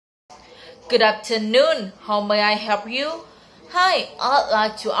Good afternoon. How may I help you? Hi, I'd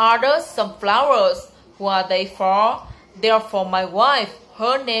like to order some flowers. Who are they for? They are for my wife.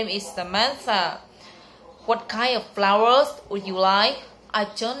 Her name is Samantha. What kind of flowers would you like? I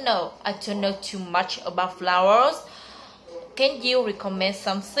don't know. I don't know too much about flowers. Can you recommend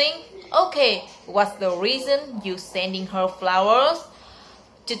something? Okay, what's the reason you sending her flowers?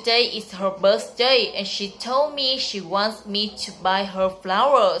 Today is her birthday and she told me she wants me to buy her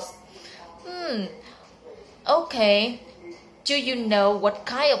flowers. Okay. Do you know what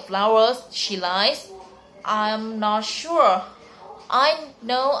kind of flowers she likes? I'm not sure. I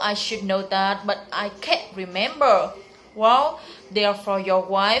know I should know that, but I can't remember. Well, they are for your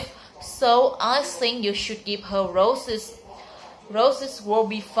wife, so I think you should give her roses. Roses will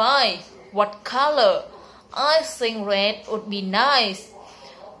be fine. What color? I think red would be nice.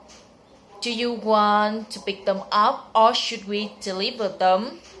 Do you want to pick them up or should we deliver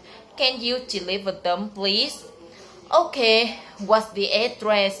them? Can you deliver them, please? Okay, what's the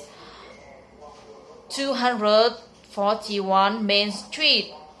address? 241 Main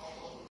Street,